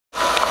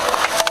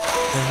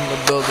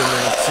building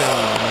in a team,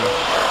 man.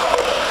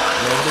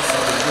 Man, this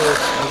is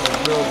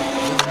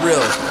real.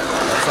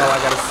 That's all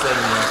I gotta say,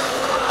 man.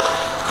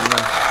 You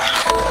know,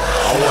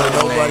 I don't want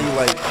nobody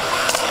like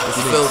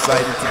feel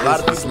excited to a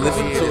lot of people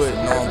listen to it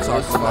and know I'm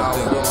talking about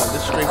them.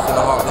 This straight from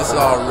the heart. This is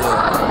all real.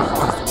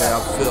 That's the way I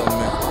feel,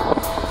 man.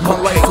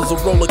 My life was a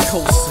roller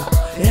coaster.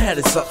 It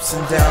had its ups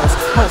and downs.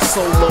 I was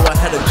so low I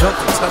had to jump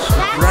to touch the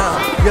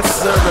ground. Yes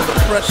sir, and the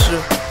pressure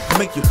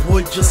make your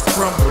boy just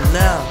crumble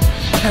now.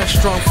 Had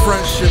strong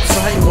friendships,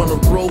 I ain't wanna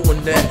roll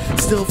in that.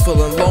 Still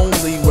feeling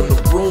lonely when the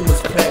room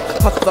is packed.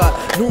 I thought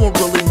no one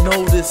really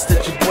noticed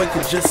that your boy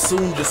could just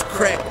soon just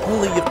crack.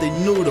 Only if they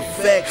knew the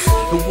facts.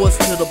 It was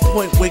to the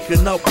point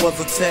waking up was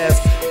a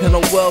task. And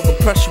oh well, the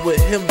pressure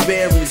with him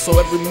varied. So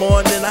every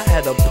morning I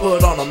had to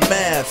put on a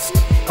mask.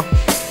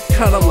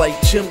 Kinda like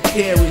Jim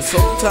Carrey.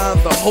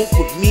 Sometimes the hope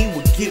with me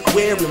would get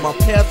wary. My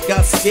path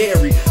got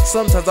scary.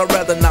 Sometimes I'd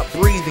rather not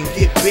breathe and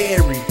get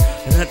buried.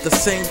 And at the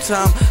same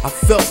time, I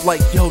felt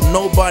like, yo,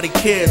 nobody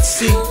cared.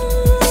 See? Man.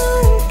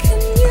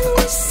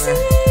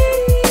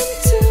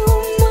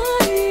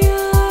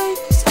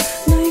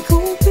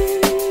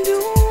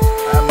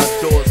 I have my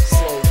doors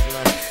closed,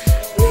 man.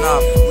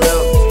 Nah, for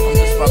real.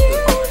 I'm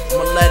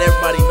gonna let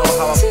everybody know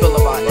how I feel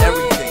about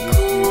everything.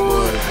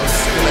 I'm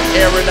just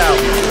gonna air it out.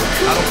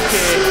 I don't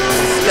care.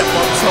 Step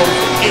on toes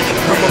with any.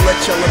 I'ma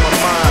let y'all in my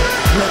mind.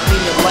 Let me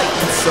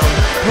enlighten some.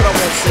 But I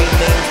won't say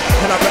names.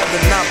 And I'd rather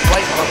not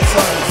bite my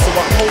tongue. So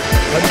I hope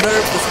a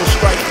nerve this will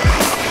strike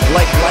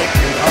like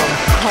lightning. I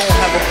don't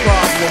have a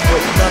problem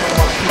with none of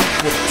my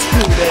people.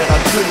 Screw that, I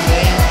do,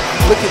 man.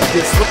 Look at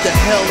this, what the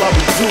hell are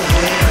we doing,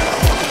 man?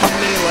 I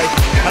mean, like,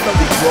 I know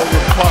we grow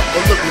apart,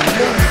 but look, we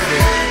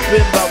moving.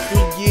 Been about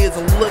 3 years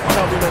and look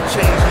how we done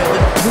changed, nigga.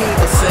 We ain't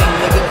the same,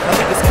 nigga. I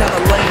think it's kinda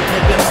lame,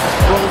 nigga.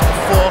 Rose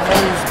before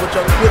hoes, but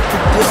y'all quick to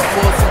dip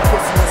for some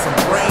pussy and some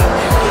brain,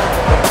 nigga.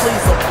 But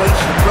please don't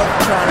waste your breath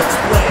trying to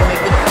explain,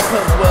 nigga.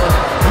 Cause, well,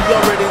 we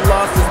already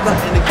lost, there's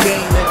nothing to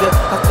gain, nigga.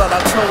 I thought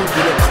I told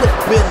you, the clip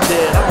been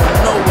dead. I don't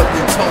know what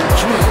they told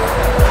you.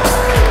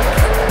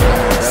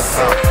 That's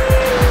how.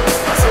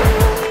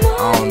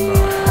 I don't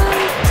know.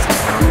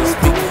 I'm just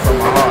speaking from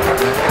my heart,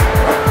 man.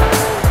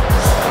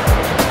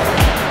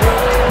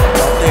 I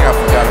don't think I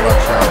forgot about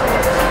y'all.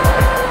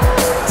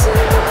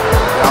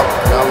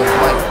 Y'all was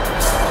like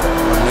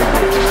my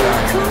niggas.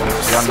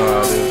 Y'all know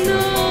how it is,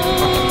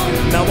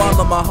 man. Now all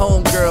of my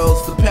homegirls,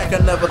 the pack I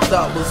never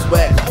thought was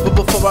whack. But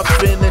before I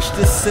finish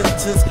this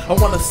sentence, I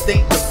wanna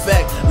state the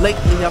fact.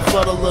 Lately I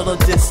felt a little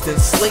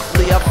distance.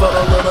 Lately I felt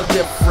a little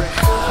different.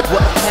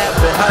 What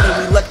happened? How did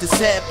we let this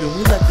happen?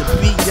 We let the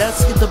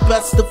BS get the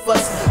best of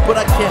us. But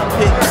I can't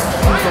pick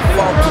who's the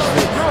fault of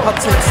it. I'll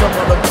take some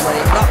of the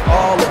blame, not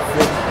all of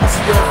it. I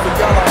swear for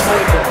y'all I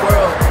hold the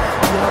world.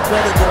 Y'all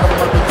better than them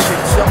other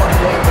chicks. Y'all my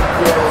golden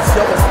girls.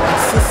 Y'all was my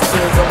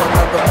sisters. I'm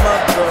another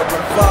mother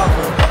and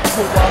father.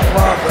 So I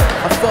bother.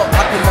 I thought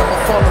I could never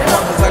fall as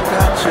long as I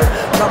got you.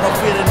 Now I'm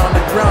feeling on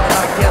the ground and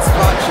I can't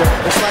spot you.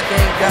 It's like I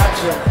ain't got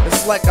you.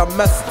 It's like I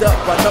messed up.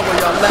 I know where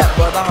y'all at,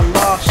 but I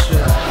lost you.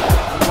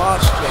 I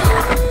lost you.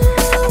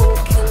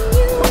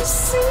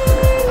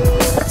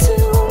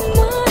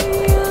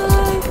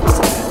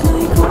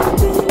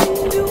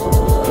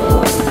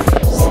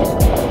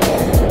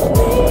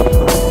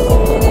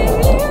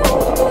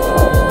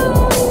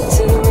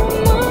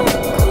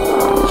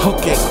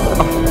 Okay.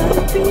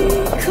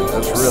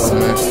 That's real,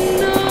 man.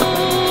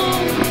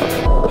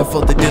 I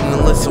felt they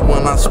didn't listen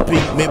when I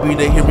speak. Maybe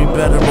they hear me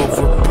better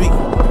over beat.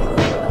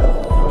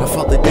 I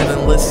felt they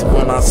didn't listen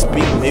when I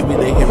speak. Maybe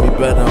they hear me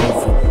better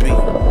over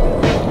beat.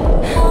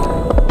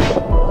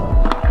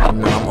 You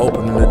know, I'm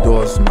opening the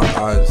doors to my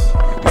eyes.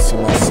 You see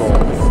my soul,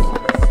 man.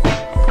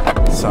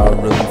 That's how I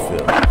really feel.